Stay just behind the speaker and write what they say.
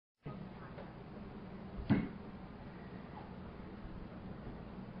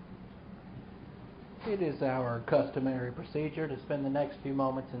It is our customary procedure to spend the next few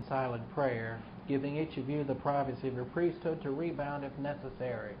moments in silent prayer, giving each of you the privacy of your priesthood to rebound if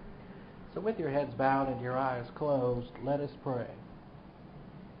necessary. So with your heads bowed and your eyes closed, let us pray.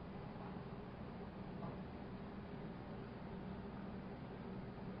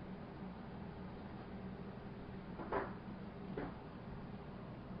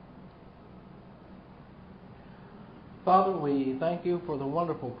 Father, we thank you for the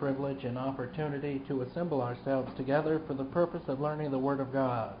wonderful privilege and opportunity to assemble ourselves together for the purpose of learning the Word of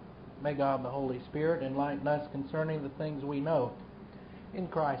God. May God the Holy Spirit enlighten us concerning the things we know. In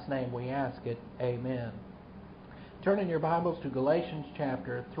Christ's name we ask it. Amen. Turn in your Bibles to Galatians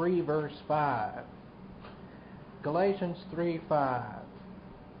chapter 3, verse 5. Galatians 3:5.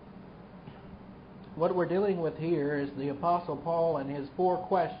 What we're dealing with here is the Apostle Paul and his 4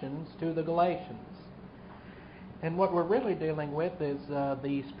 questions to the Galatians. And what we're really dealing with is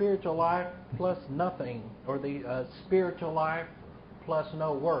the spiritual life plus nothing, or the spiritual life plus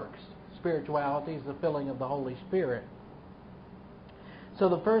no works. Spirituality is the filling of the Holy Spirit. So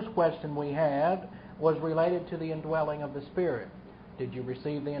the first question we had was related to the indwelling of the Spirit. Did you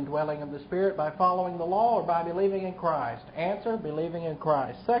receive the indwelling of the Spirit by following the law or by believing in Christ? Answer, believing in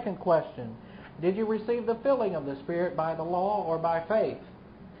Christ. Second question, did you receive the filling of the Spirit by the law or by faith?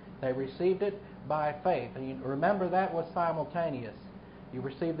 They received it by faith. And you remember that was simultaneous. You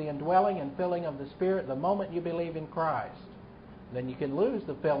receive the indwelling and filling of the Spirit the moment you believe in Christ. Then you can lose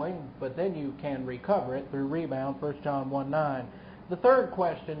the filling, but then you can recover it through rebound, 1 John 1:9. The third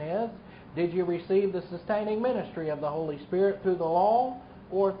question is, did you receive the sustaining ministry of the Holy Spirit through the law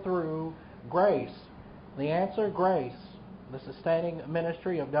or through grace? The answer, grace. The sustaining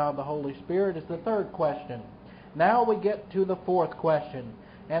ministry of God the Holy Spirit is the third question. Now we get to the fourth question.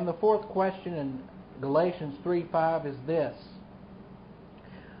 And the fourth question in Galatians 3:5 is this.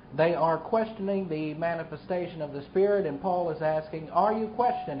 They are questioning the manifestation of the Spirit, and Paul is asking, are you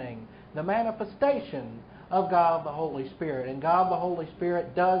questioning the manifestation of God the Holy Spirit? And God the Holy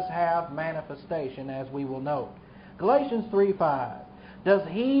Spirit does have manifestation, as we will note. Galatians 3:5. Does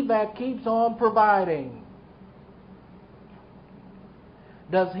he that keeps on providing...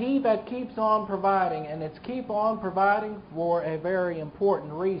 Does he that keeps on providing, and it's keep on providing for a very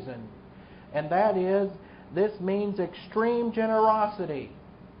important reason, and that is, this means extreme generosity.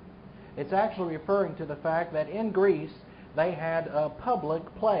 It's actually referring to the fact that in Greece they had public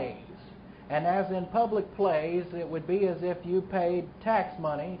plays, and as in public plays, it would be as if you paid tax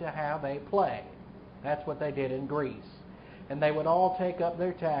money to have a play. That's what they did in Greece. And they would all take up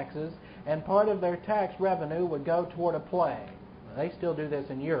their taxes, and part of their tax revenue would go toward a play. They still do this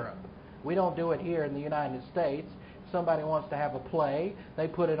in Europe. We don't do it here in the United States. If somebody wants to have a play, they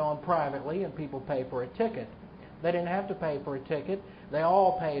put it on privately and people pay for a ticket. They didn't have to pay for a ticket. They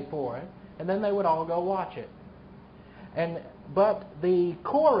all paid for it. And then they would all go watch it. But the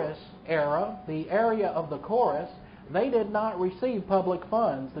chorus era, the area of the chorus, they did not receive public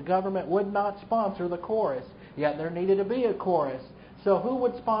funds. The government would not sponsor the chorus. Yet there needed to be a chorus. So who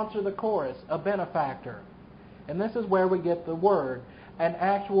would sponsor the chorus? A benefactor. And this is where we get the word, an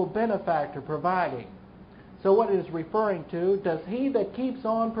actual benefactor providing. So what it is referring to, does he that keeps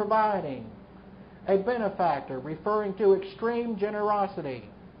on providing, a benefactor, referring to extreme generosity.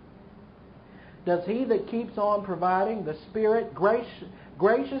 Does he that keeps on providing, the Spirit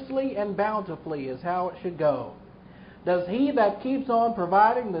graciously and bountifully is how it should go. Does he that keeps on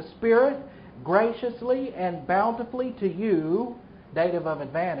providing the Spirit graciously and bountifully to you, dative of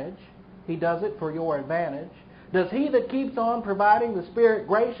advantage, he does it for your advantage. Does he that keeps on providing the Spirit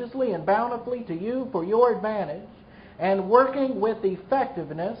graciously and bountifully to you for your advantage and working with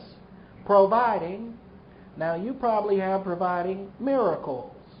effectiveness, providing, now you probably have providing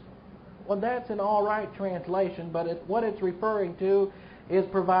miracles. Well, that's an all right translation, but what it's referring to is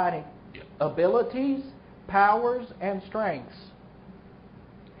providing abilities, powers, and strengths.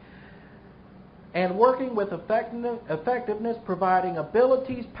 And working with effectiveness, providing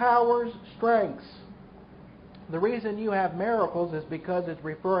abilities, powers, strengths. The reason you have miracles is because it's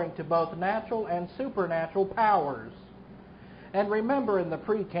referring to both natural and supernatural powers. And remember, in the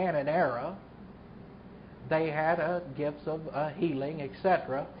pre-canon era, they had gifts of healing,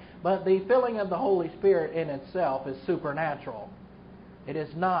 etc. But the filling of the Holy Spirit in itself is supernatural. It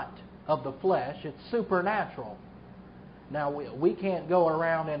is not of the flesh, it's supernatural. Now, we can't go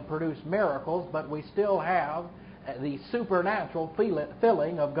around and produce miracles, but we still have the supernatural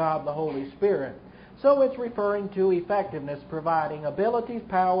filling of God the Holy Spirit. So it's referring to effectiveness, providing abilities,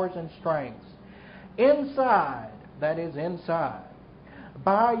 powers, and strengths. Inside, that is inside,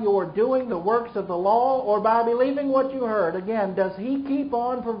 by your doing the works of the law or by believing what you heard. Again, does he keep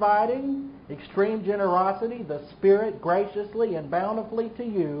on providing? Extreme generosity, the Spirit graciously and bountifully to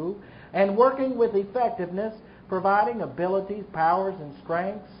you, and working with effectiveness, providing abilities, powers, and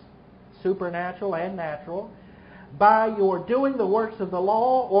strengths, supernatural and natural, by your doing the works of the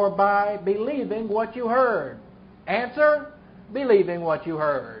law or by believing what you heard. Answer, believing what you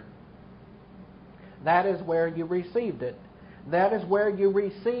heard. That is where you received it. That is where you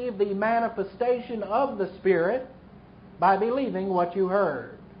receive the manifestation of the Spirit, by believing what you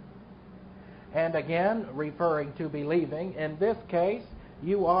heard. And again, referring to believing, in this case,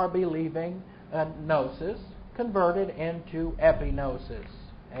 you are believing gnosis converted into epignosis.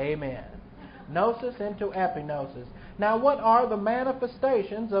 Amen. Gnosis into epignosis. Now, what are the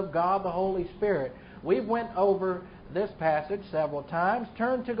manifestations of God the Holy Spirit? We've went over this passage several times.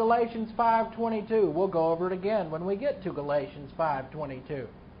 Turn to Galatians 5:22. We'll go over it again when we get to Galatians 5:22.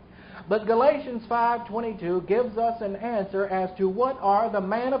 But Galatians 5:22 gives us an answer as to what are the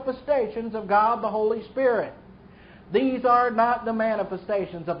manifestations of God the Holy Spirit. These are not the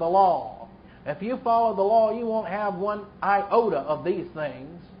manifestations of the law. If you follow the law, you won't have one iota of these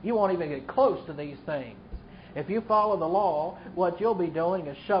things. You won't even get close to these things. If you follow the law, what you'll be doing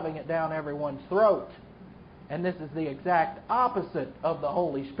is shoving it down everyone's throat. And this is the exact opposite of the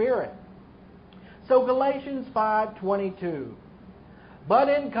Holy Spirit. So Galatians 5:22. But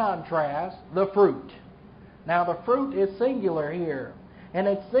in contrast, the fruit. Now the fruit is singular here. And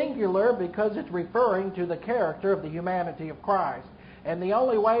it's singular because it's referring to the character of the humanity of Christ. And the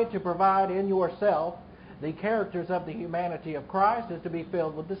only way to provide in yourself the characters of the humanity of Christ is to be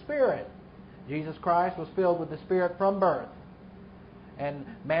filled with the Spirit. Jesus Christ was filled with the Spirit from birth. And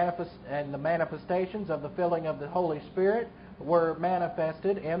the manifestations of the filling of the Holy Spirit were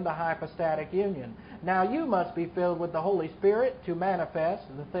manifested in the hypostatic union. Now you must be filled with the Holy Spirit to manifest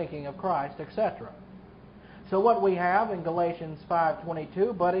the thinking of Christ, etc. So what we have in Galatians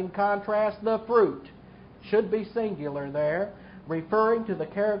 5:22, but in contrast the fruit, should be singular there, referring to the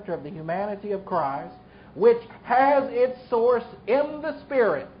character of the humanity of Christ, which has its source in the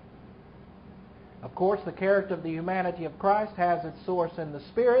Spirit. Of course, the character of the humanity of Christ has its source in the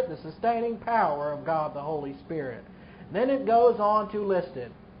Spirit, the sustaining power of God the Holy Spirit. Then it goes on to list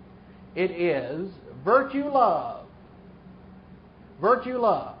it. It is virtue love. Virtue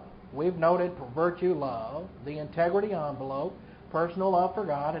love. We've noted virtue love, the integrity envelope, personal love for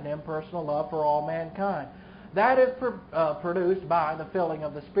God, and impersonal love for all mankind. That is produced by the filling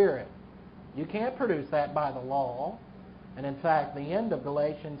of the Spirit. You can't produce that by the law. And in fact, the end of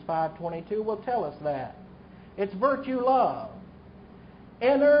Galatians 5:22 will tell us that. It's virtue love.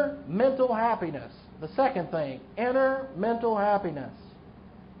 Inner mental happiness. The second thing, inner mental happiness.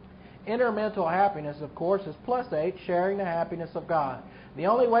 Inner mental happiness, of course, is plus H, sharing the happiness of God. The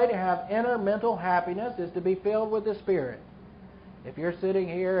only way to have inner mental happiness is to be filled with the Spirit. If you're sitting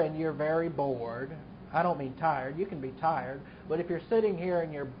here and you're very bored, I don't mean tired, you can be tired, but if you're sitting here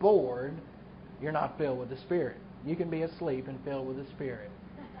and you're bored, you're not filled with the Spirit. You can be asleep and filled with the Spirit.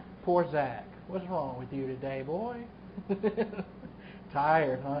 Poor Zach. What's wrong with you today, boy?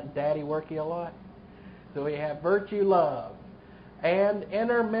 Tired, huh? Daddy work you a lot? So we have virtue love and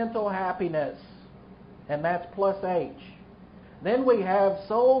inner mental happiness, and that's plus H. Then we have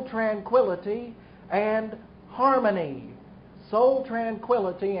soul tranquility and harmony. Soul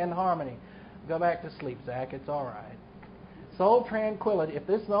tranquility and harmony. Go back to sleep, Zach. It's all right. Soul tranquility. If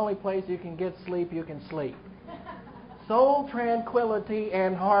this is the only place you can get sleep, you can sleep. Soul tranquility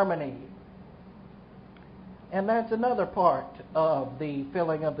and harmony. And that's another part of the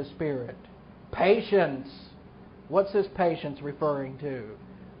filling of the Spirit. Patience. What's this patience referring to?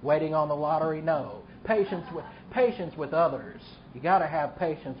 Waiting on the lottery? No. Patience with others. You got to have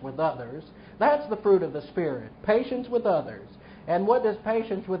patience with others. That's the fruit of the Spirit. Patience with others. And what does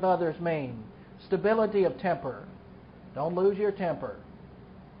patience with others mean? Stability of temper. Don't lose your temper.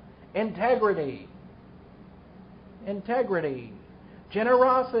 Integrity. Integrity.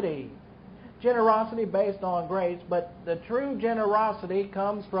 Generosity. Generosity based on grace, but the true generosity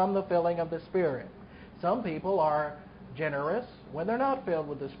comes from the filling of the Spirit. Some people are generous when they're not filled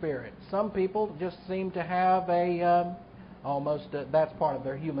with the Spirit. Some people just seem to have that's part of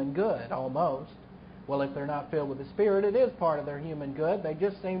their human good, almost. Well, if they're not filled with the Spirit, it is part of their human good. They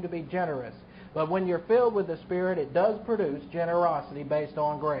just seem to be generous. But when you're filled with the Spirit, it does produce generosity based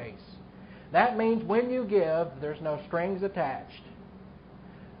on grace. That means when you give, there's no strings attached.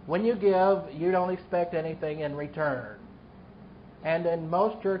 When you give, you don't expect anything in return. And in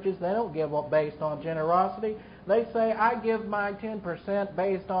most churches, they don't give based on generosity. They say, I give my 10%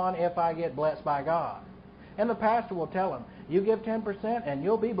 based on if I get blessed by God. And the pastor will tell them, you give 10% and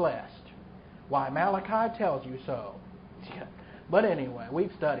you'll be blessed. Why, Malachi tells you so. But anyway,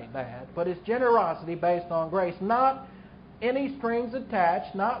 we've studied that. But it's generosity based on grace, not any strings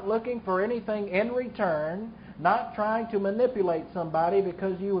attached, not looking for anything in return, not trying to manipulate somebody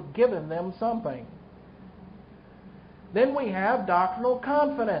because you have given them something. Then we have doctrinal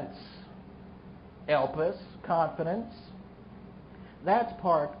confidence. Elpis, confidence. That's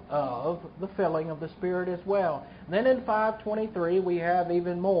part of the filling of the Spirit as well. Then in 5:23 we have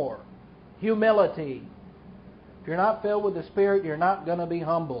even more. Humility. If you're not filled with the Spirit, you're not going to be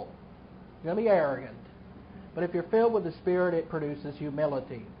humble. You're going to be arrogant. But if you're filled with the Spirit, it produces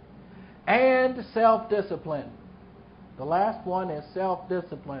humility. And self-discipline. The last one is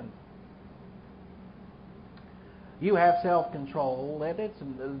self-discipline. You have self-control,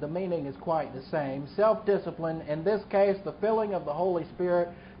 and the meaning is quite the same. Self-discipline, in this case, the filling of the Holy Spirit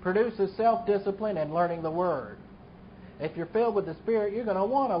produces self-discipline and learning the Word. If you're filled with the Spirit, you're going to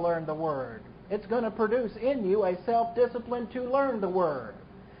want to learn the Word. It's going to produce in you a self-discipline to learn the Word.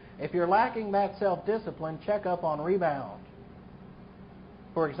 If you're lacking that self-discipline, check up on rebound.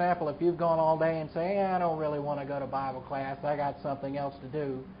 For example, if you've gone all day and say, I don't really want to go to Bible class, I got something else to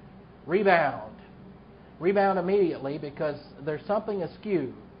do, rebound. Rebound immediately, because there's something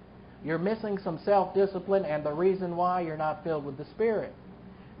askew. You're missing some self-discipline, and the reason why, you're not filled with the Spirit.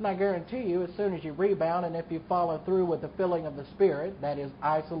 And I guarantee you, as soon as you rebound, and if you follow through with the filling of the Spirit, that is,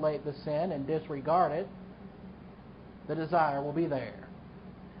 isolate the sin and disregard it, the desire will be there.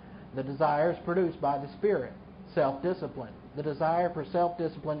 The desire is produced by the Spirit. Self-discipline. The desire for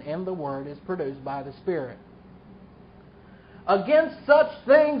self-discipline in the Word is produced by the Spirit. Against such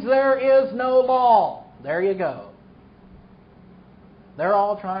things there is no law. There you go. They're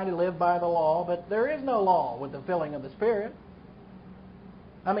all trying to live by the law, but there is no law with the filling of the Spirit.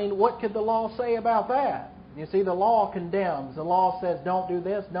 I mean, what could the law say about that? You see, the law condemns. The law says, don't do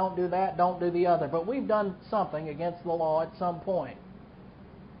this, don't do that, don't do the other. But we've done something against the law at some point.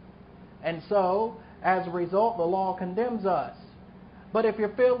 And so, as a result, the law condemns us. But if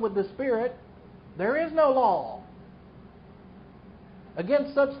you're filled with the Spirit, there is no law.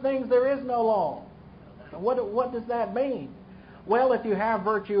 Against such things there is no law. What does that mean? Well, if you have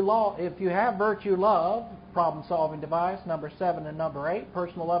virtue love, problem-solving device, number 7 and number 8,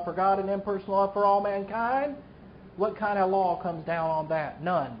 personal love for God and impersonal love for all mankind, what kind of law comes down on that?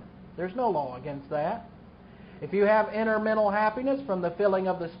 None. There's no law against that. If you have inner mental happiness from the filling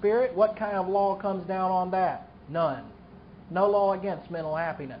of the Spirit, what kind of law comes down on that? None. No law against mental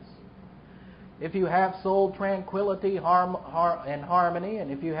happiness. If you have soul tranquility and harmony,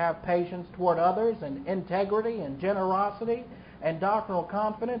 and if you have patience toward others, and integrity and generosity, and doctrinal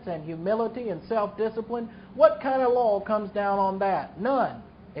confidence and humility and self-discipline, what kind of law comes down on that? None.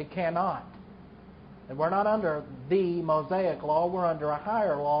 It cannot. And we're not under the Mosaic law. We're under a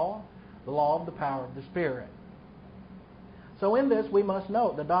higher law, the law of the power of the Spirit. So in this, we must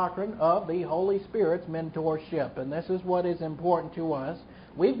note the doctrine of the Holy Spirit's mentorship. And this is what is important to us.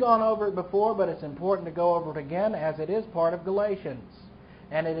 We've gone over it before, but it's important to go over it again, as it is part of Galatians.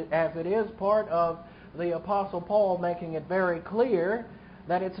 And as it is part of the Apostle Paul making it very clear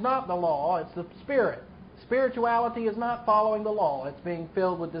that it's not the law, it's the Spirit. Spirituality is not following the law. It's being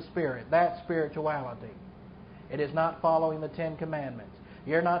filled with the Spirit. That's spirituality. It is not following the 10 Commandments.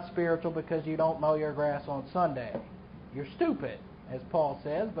 You're not spiritual because you don't mow your grass on Sunday. You're stupid, as Paul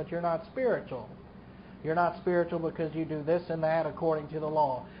says, but you're not spiritual. You're not spiritual because you do this and that according to the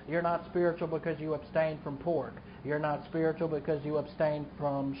law. You're not spiritual because you abstain from pork. You're not spiritual because you abstain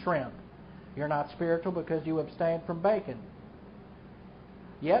from shrimp. You're not spiritual because you abstain from bacon.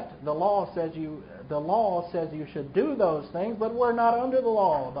 Yet the law says you should do those things, but we're not under the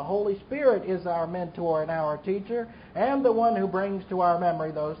law. The Holy Spirit is our mentor and our teacher, and the one who brings to our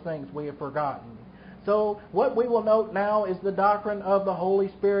memory those things we have forgotten. So what we will note now is the doctrine of the Holy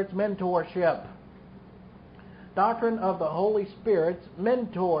Spirit's mentorship. Doctrine of the Holy Spirit's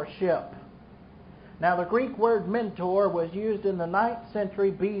mentorship. Now the Greek word mentor was used in the 9th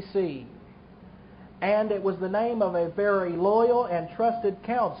century B.C., and it was the name of a very loyal and trusted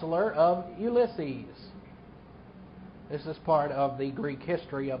counselor of Ulysses. This is part of the Greek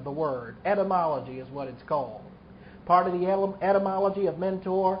history of the word. Etymology is what it's called. Part of the etymology of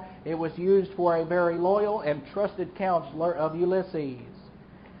mentor, it was used for a very loyal and trusted counselor of Ulysses.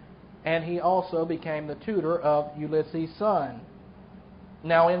 And he also became the tutor of Ulysses' son.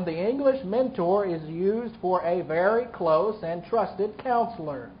 Now in the English, mentor is used for a very close and trusted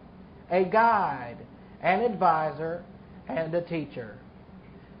counselor, a guide, an advisor, and a teacher.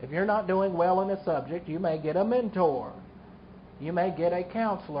 If you're not doing well in a subject, you may get a mentor. You may get a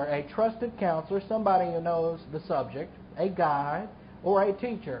counselor, a trusted counselor, somebody who knows the subject, a guide, or a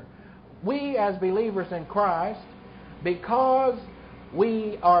teacher. We as believers in Christ Because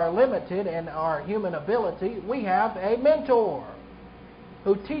we are limited in our human ability, we have a mentor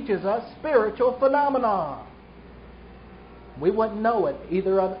who teaches us spiritual phenomena. We wouldn't know it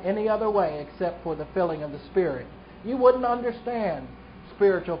any other way except for the filling of the Spirit. You wouldn't understand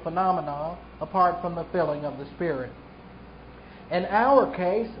spiritual phenomena apart from the filling of the Spirit. In our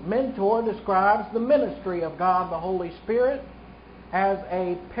case, mentor describes the ministry of God the Holy Spirit as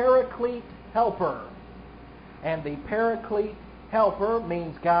a paraclete helper. And the paraclete helper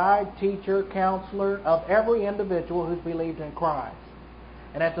means guide, teacher, counselor of every individual who's believed in Christ.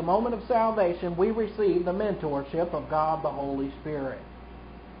 And at the moment of salvation, we receive the mentorship of God the Holy Spirit.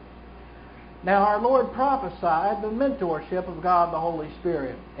 Now, our Lord prophesied the mentorship of God the Holy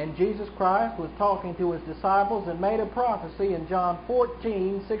Spirit. And Jesus Christ was talking to His disciples and made a prophecy in John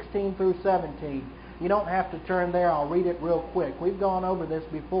 14, 16 through 17. You don't have to turn there. I'll read it real quick. We've gone over this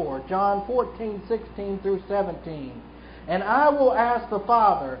before. John 14, 16 through 17. And I will ask the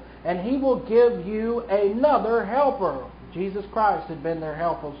Father, and He will give you another helper. Jesus Christ had been their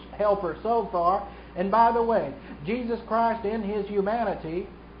helper so far. And by the way, Jesus Christ in His humanity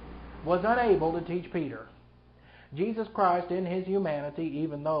was unable to teach Peter. Jesus Christ in His humanity,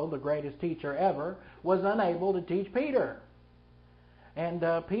 even though the greatest teacher ever, was unable to teach Peter. And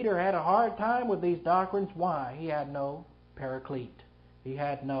Peter had a hard time with these doctrines. Why? He had no paraclete. He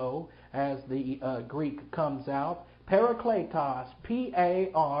had no, as the Greek comes out, parakletos, P-A-R-A-K-L-E-T-O-S.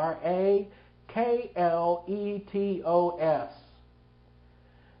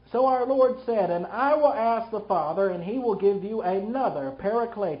 So our Lord said, and I will ask the Father, and He will give you another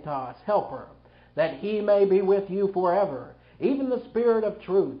parakletos, helper, that He may be with you forever, even the Spirit of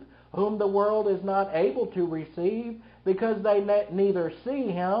truth, whom the world is not able to receive, because they neither see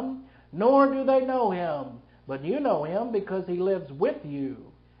Him, nor do they know Him. But you know Him, because He lives with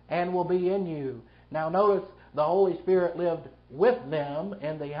you, and will be in you. Now notice, the Holy Spirit lived with them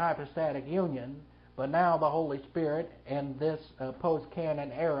in the hypostatic union, but now the Holy Spirit in this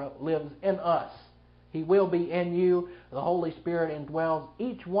post-canon era lives in us. He will be in you. The Holy Spirit indwells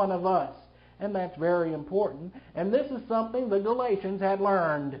each one of us, and that's very important. And this is something the Galatians had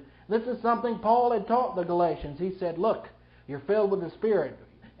learned. This is something Paul had taught the Galatians. He said, look, you're filled with the Spirit,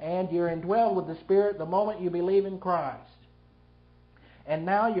 and you're indwelled with the Spirit the moment you believe in Christ. And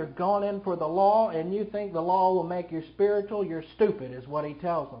now you're gone in for the law, and you think the law will make you spiritual. You're stupid, is what he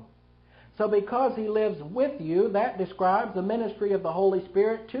tells them. So because He lives with you, that describes the ministry of the Holy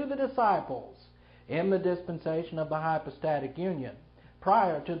Spirit to the disciples in the dispensation of the hypostatic union,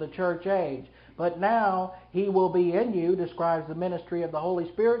 prior to the church age. But now He will be in you describes the ministry of the Holy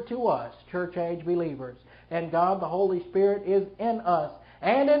Spirit to us, church age believers. And God the Holy Spirit is in us.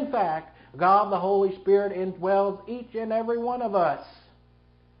 And in fact, God the Holy Spirit indwells each and every one of us.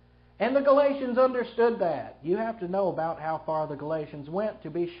 And the Galatians understood that. You have to know about how far the Galatians went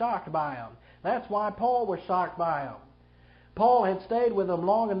to be shocked by them. That's why Paul was shocked by them. Paul had stayed with them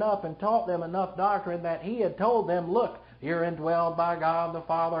long enough and taught them enough doctrine that he had told them, look, you're indwelled by God the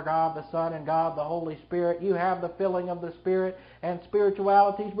Father, God the Son, and God the Holy Spirit. You have the filling of the Spirit, and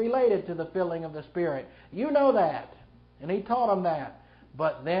spirituality is related to the filling of the Spirit. You know that. And he taught them that.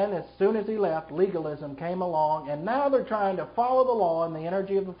 But then, as soon as he left, legalism came along, and now they're trying to follow the law in the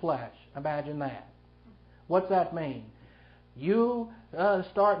energy of the flesh. Imagine that. What's that mean? You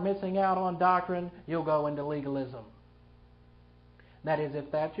start missing out on doctrine, you'll go into legalism. That is,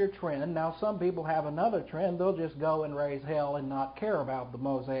 if that's your trend. Now, some people have another trend. They'll just go and raise hell and not care about the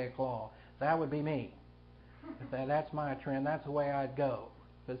Mosaic law. That would be me. If that's my trend, that's the way I'd go.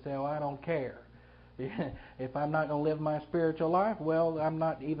 But say, well, I don't care. If I'm not going to live my spiritual life, well, I'm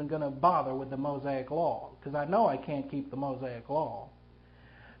not even going to bother with the Mosaic law, because I know I can't keep the Mosaic law.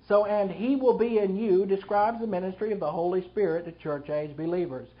 So, and He will be in you describes the ministry of the Holy Spirit to church age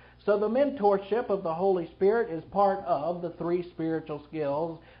believers. So the mentorship of the Holy Spirit is part of the 3 spiritual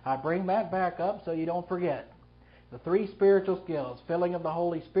skills. I bring that back up so you don't forget. The 3 spiritual skills, filling of the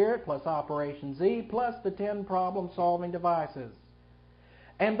Holy Spirit plus Operation Z plus the 10 problem-solving devices.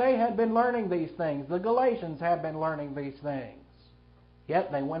 And they had been learning these things. The Galatians had been learning these things.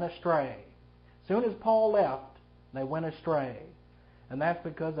 Yet they went astray. As soon as Paul left, they went astray. And that's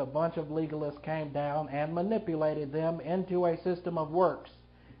because a bunch of legalists came down and manipulated them into a system of works.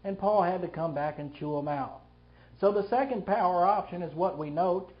 And Paul had to come back and chew them out. So the second power option is what we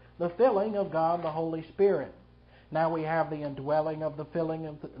note, the filling of God the Holy Spirit. Now we have the indwelling of the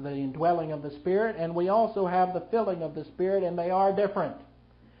indwelling of the Spirit, and we also have the filling of the Spirit, and they are different.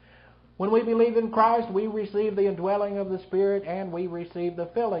 When we believe in Christ, we receive the indwelling of the Spirit, and we receive the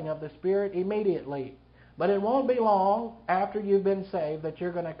filling of the Spirit immediately. But it won't be long after you've been saved that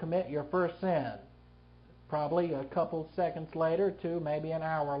you're going to commit your first sin. probably a couple seconds later to maybe an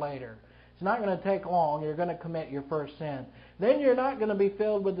hour later. It's not going to take long. You're going to commit your first sin. Then you're not going to be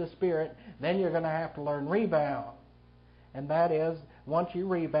filled with the Spirit. Then you're going to have to learn rebound. And that is, once you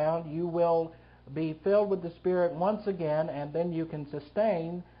rebound, you will be filled with the Spirit once again, and then you can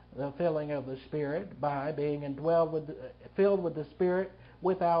sustain the filling of the Spirit by being filled with the Spirit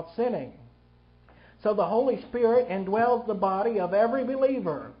without sinning. So the Holy Spirit indwells the body of every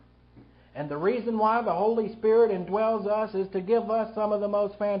believer. And the reason why the Holy Spirit indwells us is to give us some of the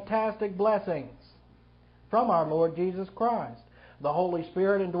most fantastic blessings from our Lord Jesus Christ. The Holy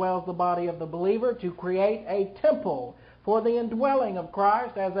Spirit indwells the body of the believer to create a temple for the indwelling of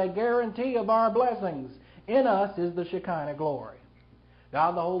Christ as a guarantee of our blessings. In us is the Shekinah glory.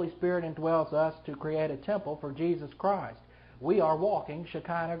 God the Holy Spirit indwells us to create a temple for Jesus Christ. We are walking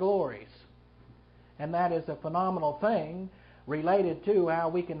Shekinah glories. And that is a phenomenal thing related to how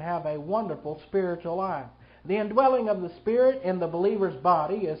we can have a wonderful spiritual life. The indwelling of the Spirit in the believer's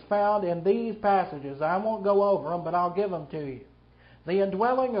body is found in these passages. I won't go over them, but I'll give them to you. The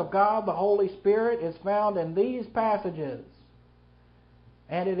indwelling of God, the Holy Spirit, is found in these passages.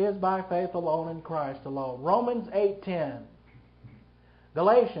 And it is by faith alone in Christ alone. Romans 8:10.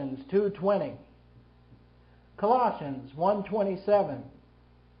 Galatians 2:20. Colossians 1:27.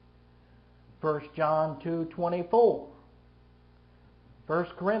 1 John 2:24. 1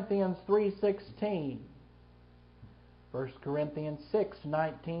 Corinthians 3:16. 1 Corinthians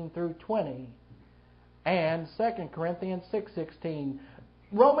 6:19 through 20. And 2 Corinthians 6:16.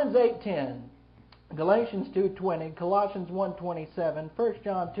 Romans 8:10. Galatians 2:20. Colossians 1:27. 1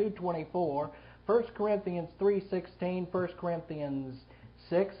 John 2:24. 1 Corinthians 3:16. 1 Corinthians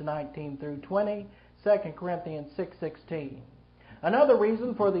 6:19 through 20. 2 Corinthians 6:16. Another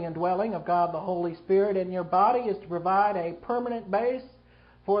reason for the indwelling of God the Holy Spirit in your body is to provide a permanent base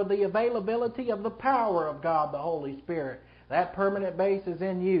for the availability of the power of God the Holy Spirit. That permanent base is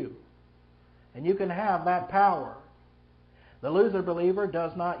in you. And you can have that power. The loser believer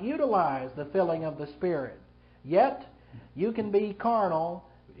does not utilize the filling of the Spirit. Yet, you can be carnal,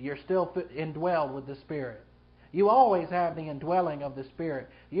 you're still indwelled with the Spirit. You always have the indwelling of the Spirit.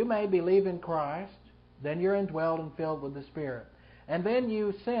 You may believe in Christ, then you're indwelled and filled with the Spirit. And then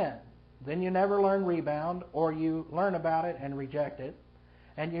you sin. Then you never learn rebound, or you learn about it and reject it.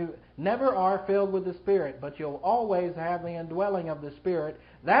 And you never are filled with the Spirit, but you'll always have the indwelling of the Spirit.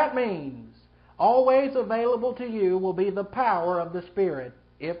 That means always available to you will be the power of the Spirit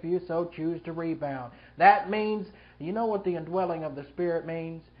if you so choose to rebound. That means, you know what the indwelling of the Spirit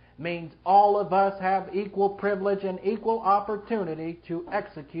means? It means all of us have equal privilege and equal opportunity to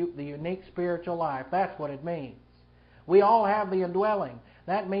execute the unique spiritual life. That's what it means. We all have the indwelling.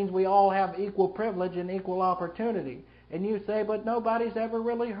 That means we all have equal privilege and equal opportunity. And you say, but nobody's ever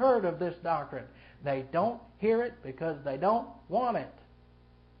really heard of this doctrine. They don't hear it because they don't want it.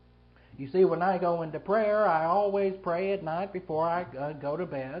 You see, when I go into prayer, I always pray at night before I go to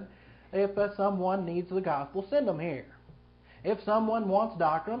bed. If someone needs the gospel, send them here. If someone wants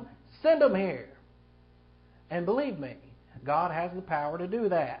doctrine, send them here. And believe me, God has the power to do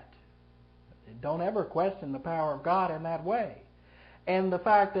that. Don't ever question the power of God in that way. And the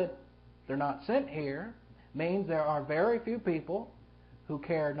fact that they're not sent here means there are very few people who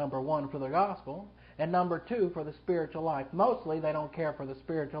care, number one, for the gospel, and number two, for the spiritual life. Mostly they don't care for the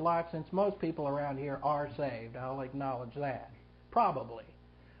spiritual life, since most people around here are saved. I'll acknowledge that. Probably.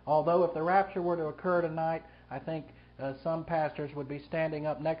 Although if the rapture were to occur tonight, I think some pastors would be standing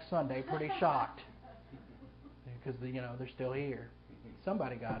up next Sunday pretty shocked. Because, they're still here.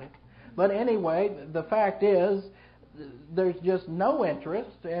 Somebody got it. But anyway, the fact is, there's just no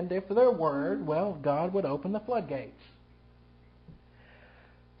interest, and if there were, well, God would open the floodgates.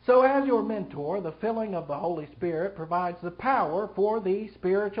 So as your mentor, the filling of the Holy Spirit provides the power for the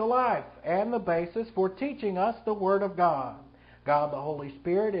spiritual life and the basis for teaching us the Word of God. God the Holy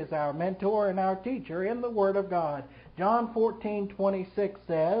Spirit is our mentor and our teacher in the Word of God. John 14:26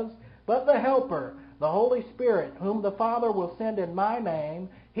 says, "But the Helper, the Holy Spirit, whom the Father will send in my name,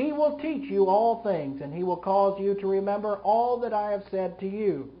 He will teach you all things, and He will cause you to remember all that I have said to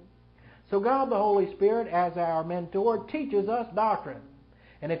you." So God the Holy Spirit, as our mentor, teaches us doctrine.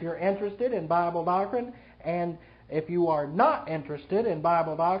 And if you're interested in Bible doctrine, and if you are not interested in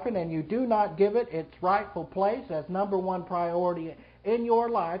Bible doctrine, and you do not give it its rightful place as number one priority in your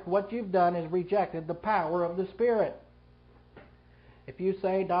life, what you've done is rejected the power of the Spirit. If you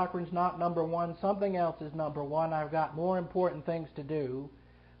say doctrine's not number one, something else is number one, I've got more important things to do,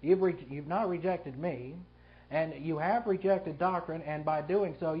 you've not rejected me, and you have rejected doctrine, and by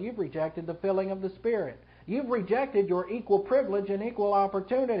doing so, you've rejected the filling of the Spirit. You've rejected your equal privilege and equal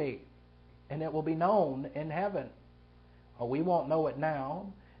opportunity. and it will be known in heaven. Well, we won't know it now,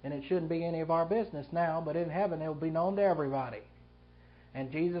 and it shouldn't be any of our business now, but in heaven it will be known to everybody.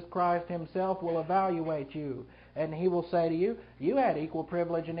 And Jesus Christ Himself will evaluate you, and He will say to you, you had equal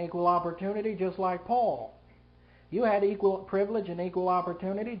privilege and equal opportunity just like Paul. You had equal privilege and equal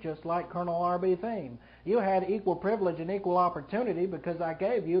opportunity just like Colonel R B Thieme. You had equal privilege and equal opportunity because I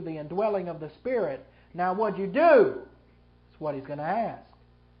gave you the indwelling of the Spirit. Now what'd you do? That's what He's going to ask.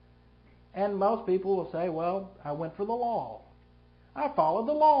 And most people will say, well, I went for the law. I followed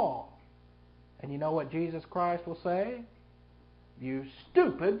the law. And you know what Jesus Christ will say? You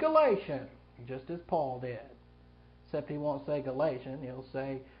stupid Galatian, just as Paul did. Except He won't say Galatian, He'll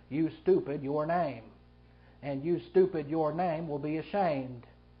say, you stupid, your name. And you stupid, your name will be ashamed.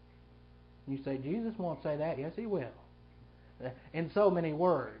 You say, Jesus won't say that. Yes, He will. In so many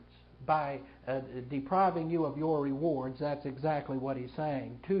words, by depriving you of your rewards, that's exactly what He's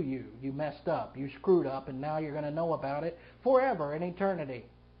saying to you. You messed up, you screwed up, and now you're going to know about it forever in eternity.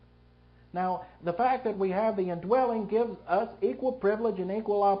 Now, the fact that we have the indwelling gives us equal privilege and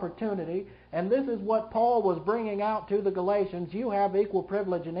equal opportunity, and this is what Paul was bringing out to the Galatians. You have equal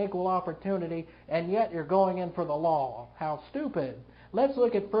privilege and equal opportunity, and yet you're going in for the law. How stupid. Let's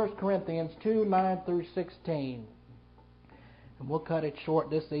look at 1 Corinthians 2, 9 through 16. And we'll cut it short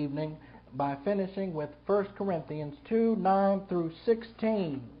this evening by finishing with 1 Corinthians 2, 9 through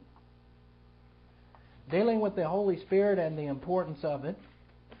 16. Dealing with the Holy Spirit and the importance of it.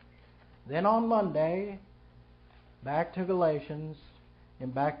 Then on Monday, back to Galatians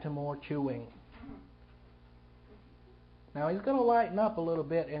and back to more chewing. Now he's going to lighten up a little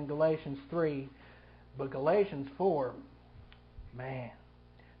bit in Galatians 3, but Galatians 4, man,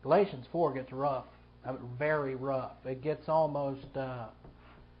 Galatians 4 gets rough, very rough. It gets almost,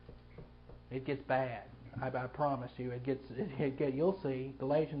 it gets bad. I promise you, you'll see.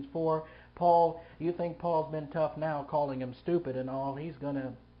 Galatians 4, Paul, you think Paul's been tough now, calling him stupid and all.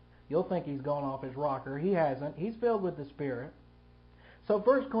 You'll think he's gone off his rocker. He hasn't. He's filled with the Spirit. So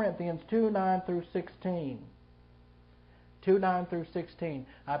 1 Corinthians 2, 9 through 16. 2, 9 through 16.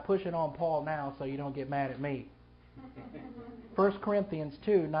 I push it on Paul now so you don't get mad at me. 1 Corinthians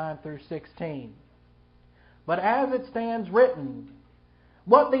 2, 9 through 16. But as it stands written,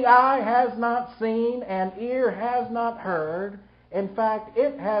 what the eye has not seen and ear has not heard, in fact,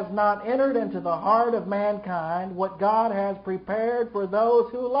 it has not entered into the heart of mankind what God has prepared for those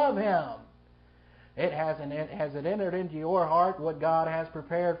who love Him. Has it entered into your heart what God has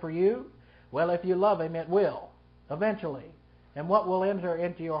prepared for you? Well, if you love Him, it will, eventually. And what will enter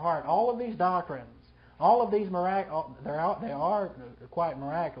into your heart? All of these doctrines, all of these they are quite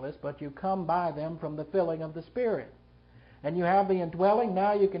miraculous, but you come by them from the filling of the Spirit. And you have the indwelling,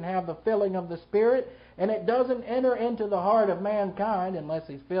 now you can have the filling of the Spirit, and it doesn't enter into the heart of mankind, unless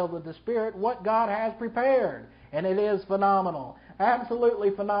he's filled with the Spirit, what God has prepared. And it is phenomenal. Absolutely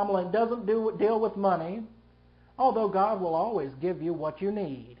phenomenal. It doesn't deal with money, although God will always give you what you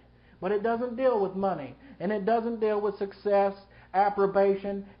need. But it doesn't deal with money, and it doesn't deal with success,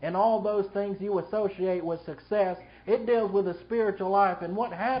 approbation, and all those things you associate with success. It deals with a spiritual life, and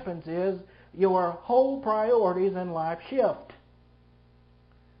what happens is your whole priorities in life shift.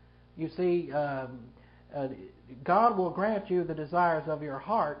 You see, God will grant you the desires of your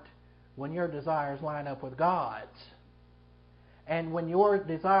heart when your desires line up with God's. And when your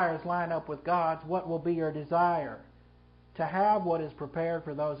desires line up with God's, what will be your desire? To have what is prepared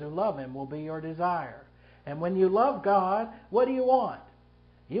for those who love Him will be your desire. And when you love God, what do you want?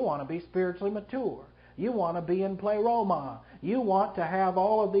 You want to be spiritually mature. You want to be in pleroma. You want to have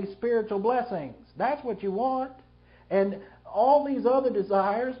all of these spiritual blessings. That's what you want. And all these other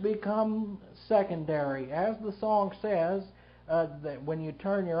desires become secondary. As the song says, that when you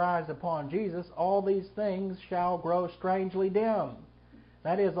turn your eyes upon Jesus, all these things shall grow strangely dim.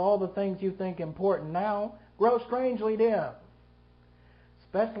 That is, all the things you think important now grow strangely dim.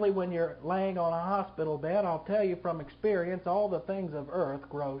 Especially when you're laying on a hospital bed, I'll tell you from experience, all the things of earth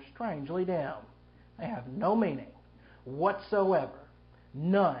grow strangely dim. They have no meaning whatsoever.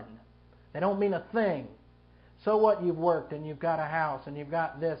 None. They don't mean a thing. So what, you've worked and you've got a house and you've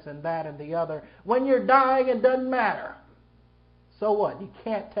got this and that and the other. When you're dying, it doesn't matter. So what? You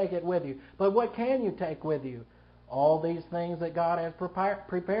can't take it with you. But what can you take with you? All these things that God has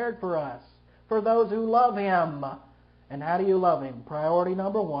prepared for us, for those who love Him. And how do you love Him? Priority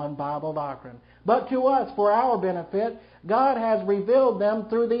number 1, Bible doctrine. But to us, for our benefit, God has revealed them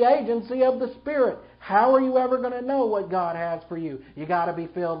through the agency of the Spirit. How are you ever going to know what God has for you? You got to be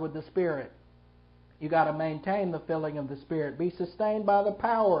filled with the Spirit. You got to maintain the filling of the Spirit. Be sustained by the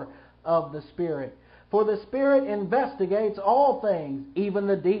power of the Spirit. For the Spirit investigates all things, even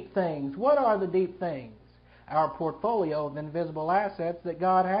the deep things. What are the deep things? Our portfolio of invisible assets that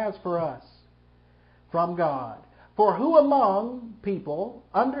God has for us from God. For who among people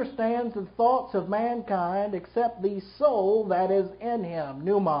understands the thoughts of mankind except the soul that is in him,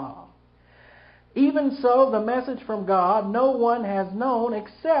 pneuma? Even so, the message from God no one has known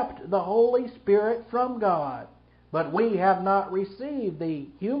except the Holy Spirit from God. But we have not received the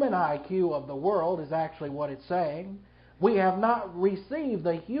human IQ of the world, is actually what it's saying. We have not received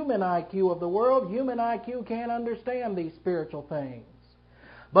the human IQ of the world. Human IQ can't understand these spiritual things.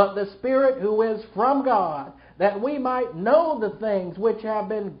 But the Spirit who is from God, that we might know the things which have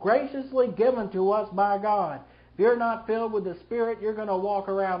been graciously given to us by God. If you're not filled with the Spirit, you're going to walk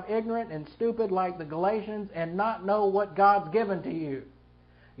around ignorant and stupid like the Galatians and not know what God's given to you.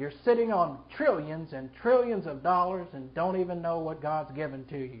 You're sitting on trillions and trillions of dollars and don't even know what God's given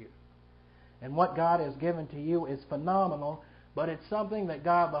to you. And what God has given to you is phenomenal, but it's something that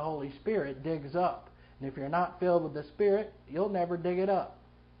God, the Holy Spirit, digs up. And if you're not filled with the Spirit, you'll never dig it up.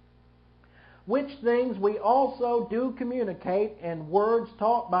 Which things we also do communicate in words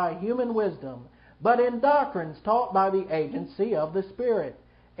taught by human wisdom, but in doctrines taught by the agency of the Spirit,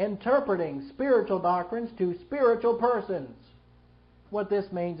 interpreting spiritual doctrines to spiritual persons. What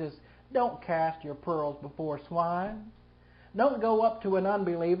this means is, don't cast your pearls before swine. Don't go up to an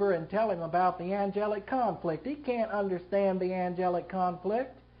unbeliever and tell him about the angelic conflict. He can't understand the angelic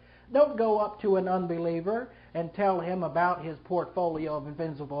conflict. Don't go up to an unbeliever and tell him about his portfolio of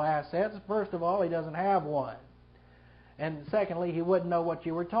invisible assets. First of all, he doesn't have one. And secondly, he wouldn't know what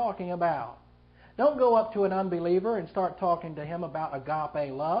you were talking about. Don't go up to an unbeliever and start talking to him about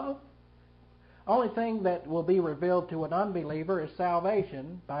agape love. Only thing that will be revealed to an unbeliever is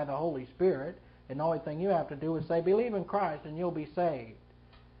salvation by the Holy Spirit. And the only thing you have to do is say, believe in Christ and you'll be saved.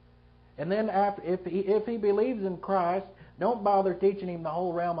 And then if he believes in Christ, don't bother teaching him the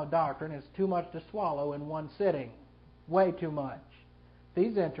whole realm of doctrine. It's too much to swallow in one sitting. Way too much. If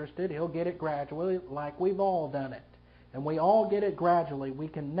he's interested, he'll get it gradually like we've all done it. And we all get it gradually. We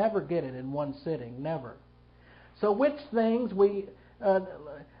can never get it in one sitting. Never. So which things we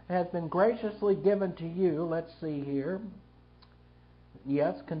have been graciously given to you. Let's see here.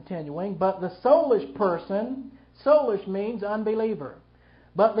 Yes, continuing. But the soulish person, soulish means unbeliever.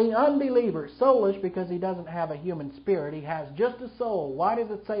 But the unbeliever, soulish because he doesn't have a human spirit. He has just a soul. Why does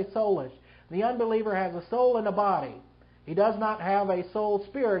it say soulish? The unbeliever has a soul and a body. He does not have a soul,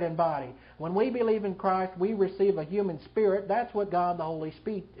 spirit, and body. When we believe in Christ, we receive a human spirit. That's what God, the Holy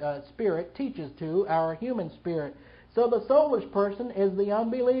Spirit, teaches to our human spirit. So the soulish person is the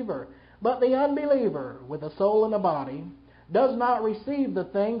unbeliever. But the unbeliever, with a soul and a body, does not receive the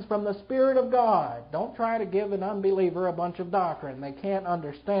things from the Spirit of God. Don't try to give an unbeliever a bunch of doctrine. They can't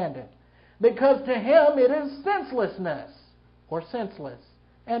understand it. Because to him it is senselessness, or senseless.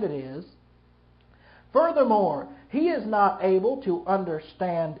 And it is. Furthermore, he is not able to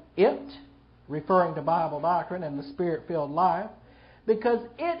understand it, referring to Bible doctrine and the Spirit-filled life, because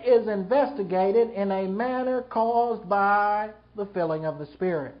it is investigated in a manner caused by the filling of the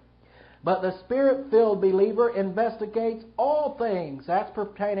Spirit. But the Spirit-filled believer investigates all things. That's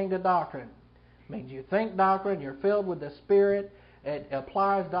pertaining to doctrine. It means you think doctrine, you're filled with the Spirit, it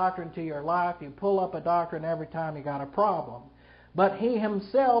applies doctrine to your life, you pull up a doctrine every time you got a problem. But he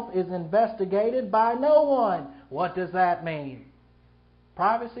himself is investigated by no one. What does that mean?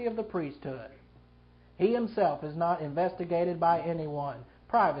 Privacy of the priesthood. He himself is not investigated by anyone.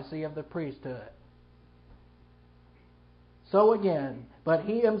 Privacy of the priesthood. So again, but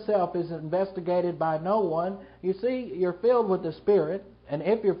he himself is investigated by no one. You see, you're filled with the Spirit, and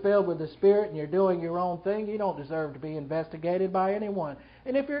if you're filled with the Spirit and you're doing your own thing, you don't deserve to be investigated by anyone.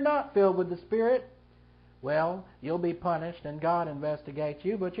 And if you're not filled with the Spirit, well, you'll be punished and God investigates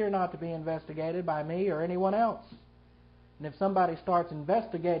you, but you're not to be investigated by me or anyone else. And if somebody starts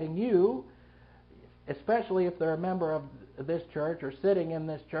investigating you, especially if they're a member of this church or sitting in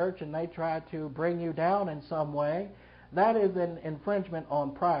this church and they try to bring you down in some way, that is an infringement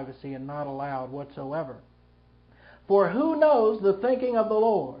on privacy and not allowed whatsoever. For who knows the thinking of the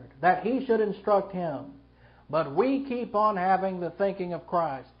Lord, that he should instruct him? But we keep on having the thinking of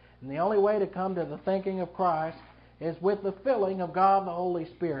Christ. And the only way to come to the thinking of Christ is with the filling of God the Holy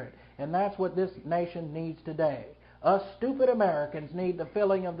Spirit. And that's what this nation needs today. Us stupid Americans need the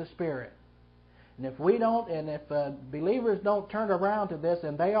filling of the Spirit. And if we don't, and if believers don't turn around to this,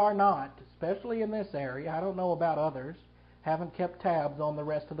 and they are not, especially in this area, I don't know about others, haven't kept tabs on the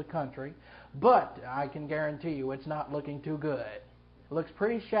rest of the country, but I can guarantee you it's not looking too good. It looks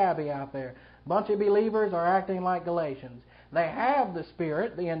pretty shabby out there. A bunch of believers are acting like Galatians. They have the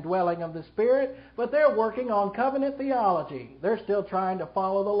Spirit, the indwelling of the Spirit, but they're working on covenant theology. They're still trying to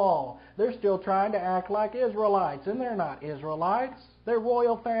follow the law. They're still trying to act like Israelites, and they're not Israelites. They're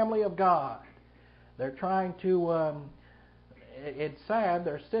royal family of God. They're trying to, it's sad,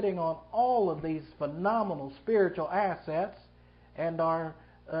 they're sitting on all of these phenomenal spiritual assets and are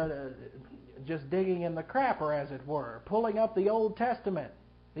just digging in the crapper, as it were, pulling up the Old Testament.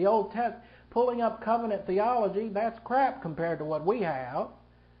 Pulling up covenant theology, that's crap compared to what we have.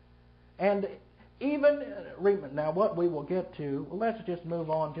 And even, now what we will get to, let's just move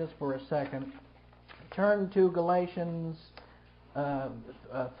on just for a second. Turn to Galatians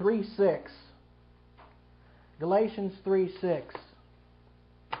 3:6. Galatians 3:6.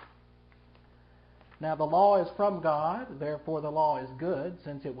 Now the law is from God, therefore the law is good,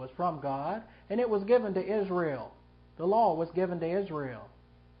 since it was from God, and it was given to Israel. The law was given to Israel.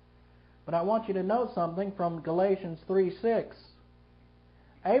 But I want you to know something from Galatians 3:6.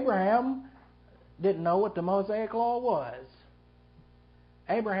 Abraham didn't know what the Mosaic law was.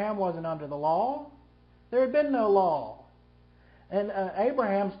 Abraham wasn't under the law. There had been no law. And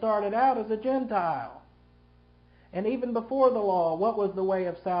Abraham started out as a Gentile. And even before the law, what was the way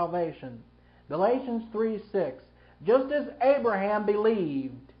of salvation? Galatians 3:6. Just as Abraham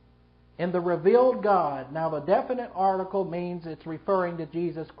believed in the revealed God. Now the definite article means it's referring to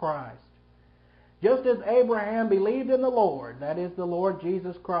Jesus Christ. Just as Abraham believed in the Lord, that is the Lord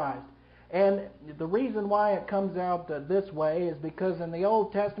Jesus Christ. And the reason why it comes out this way is because in the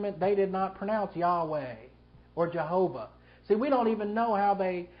Old Testament they did not pronounce Yahweh or Jehovah. See, we don't even know how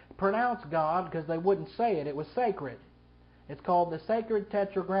they pronounce God because they wouldn't say it. It was sacred. It's called the Sacred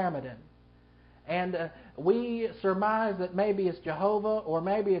Tetragrammaton. And we surmise that maybe it's Jehovah or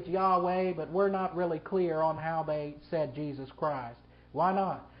maybe it's Yahweh, but we're not really clear on how they said Jesus Christ. Why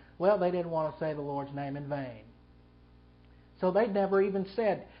not? Well, they didn't want to say the Lord's name in vain. So they never even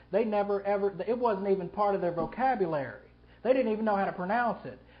said, it wasn't even part of their vocabulary. They didn't even know how to pronounce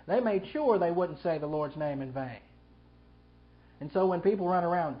it. They made sure they wouldn't say the Lord's name in vain. And so when people run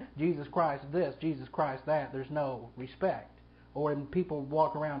around, Jesus Christ this, Jesus Christ that, there's no respect. Or when people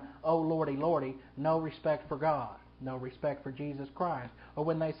walk around, oh Lordy, Lordy, no respect for God, no respect for Jesus Christ. Or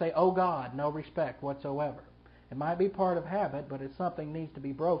when they say, oh God, no respect whatsoever. It might be part of habit, but it's something that needs to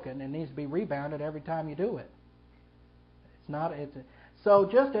be broken and needs to be rebounded every time you do it. So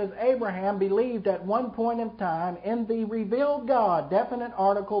just as Abraham believed at one point in time in the revealed God, definite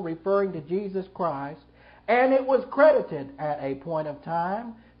article referring to Jesus Christ, and it was credited at a point of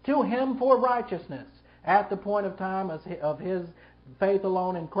time to him for righteousness. At the point of time of his faith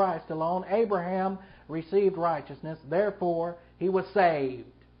alone in Christ alone, Abraham received righteousness. Therefore, he was saved.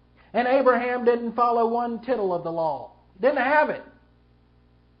 And Abraham didn't follow one tittle of the law. Didn't have it.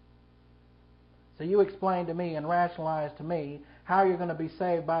 So you explain to me and rationalize to me how you're going to be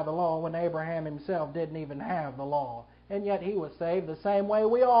saved by the law when Abraham himself didn't even have the law. And yet he was saved the same way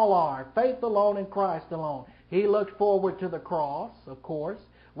we all are. Faith alone in Christ alone. He looked forward to the cross, of course.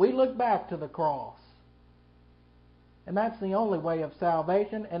 We look back to the cross. And that's the only way of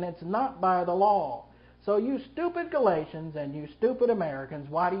salvation, and it's not by the law. So you stupid Galatians and you stupid Americans,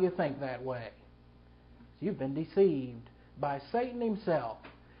 why do you think that way? You've been deceived by Satan himself.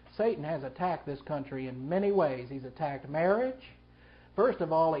 Satan has attacked this country in many ways. He's attacked marriage. First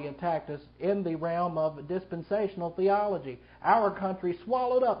of all, he attacked us in the realm of dispensational theology. Our country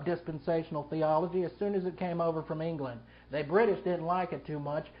swallowed up dispensational theology as soon as it came over from England. The British didn't like it too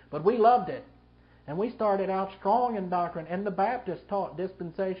much, but we loved it. And we started out strong in doctrine, and the Baptists taught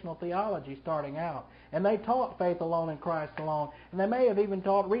dispensational theology starting out. And they taught faith alone in Christ alone, and they may have even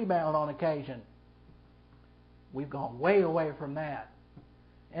taught rebound on occasion. We've gone way away from that.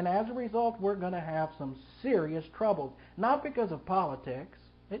 And as a result, we're going to have some serious troubles. Not because of politics.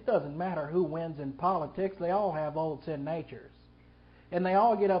 It doesn't matter who wins in politics. They all have old sin natures. And they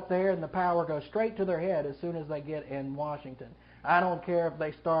all get up there and the power goes straight to their head as soon as they get in Washington. I don't care if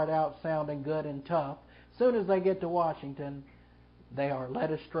they start out sounding good and tough. As soon as they get to Washington, they are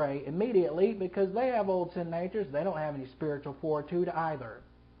led astray immediately because they have old sin natures. They don't have any spiritual fortitude either.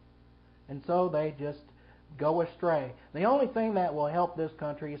 And so they just go astray. The only thing that will help this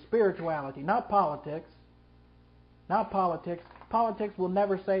country is spirituality, not politics. Not politics. Politics will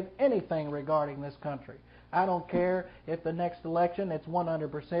never save anything regarding this country. I don't care if the next election it's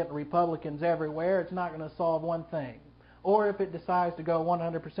 100% Republicans everywhere. It's not going to solve one thing. Or if it decides to go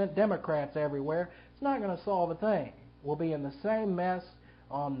 100% Democrats everywhere, it's not going to solve a thing. We'll be in the same mess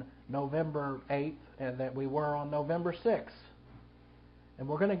on November 8th that we were on November 6th. And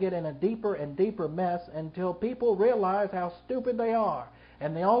we're going to get in a deeper and deeper mess until people realize how stupid they are.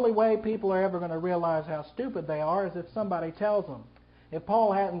 And the only way people are ever going to realize how stupid they are is if somebody tells them. If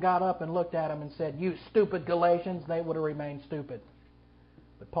Paul hadn't got up and looked at them and said, "You stupid Galatians," they would have remained stupid.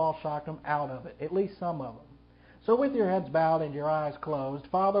 But Paul shocked them out of it, at least some of them. So with your heads bowed and your eyes closed,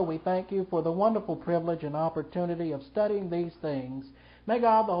 Father, we thank you for the wonderful privilege and opportunity of studying these things. May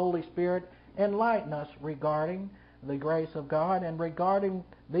God the Holy Spirit enlighten us regarding the grace of God and regarding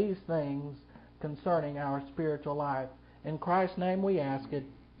these things concerning our spiritual life. In Christ's name we ask it.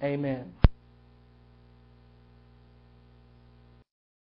 Amen.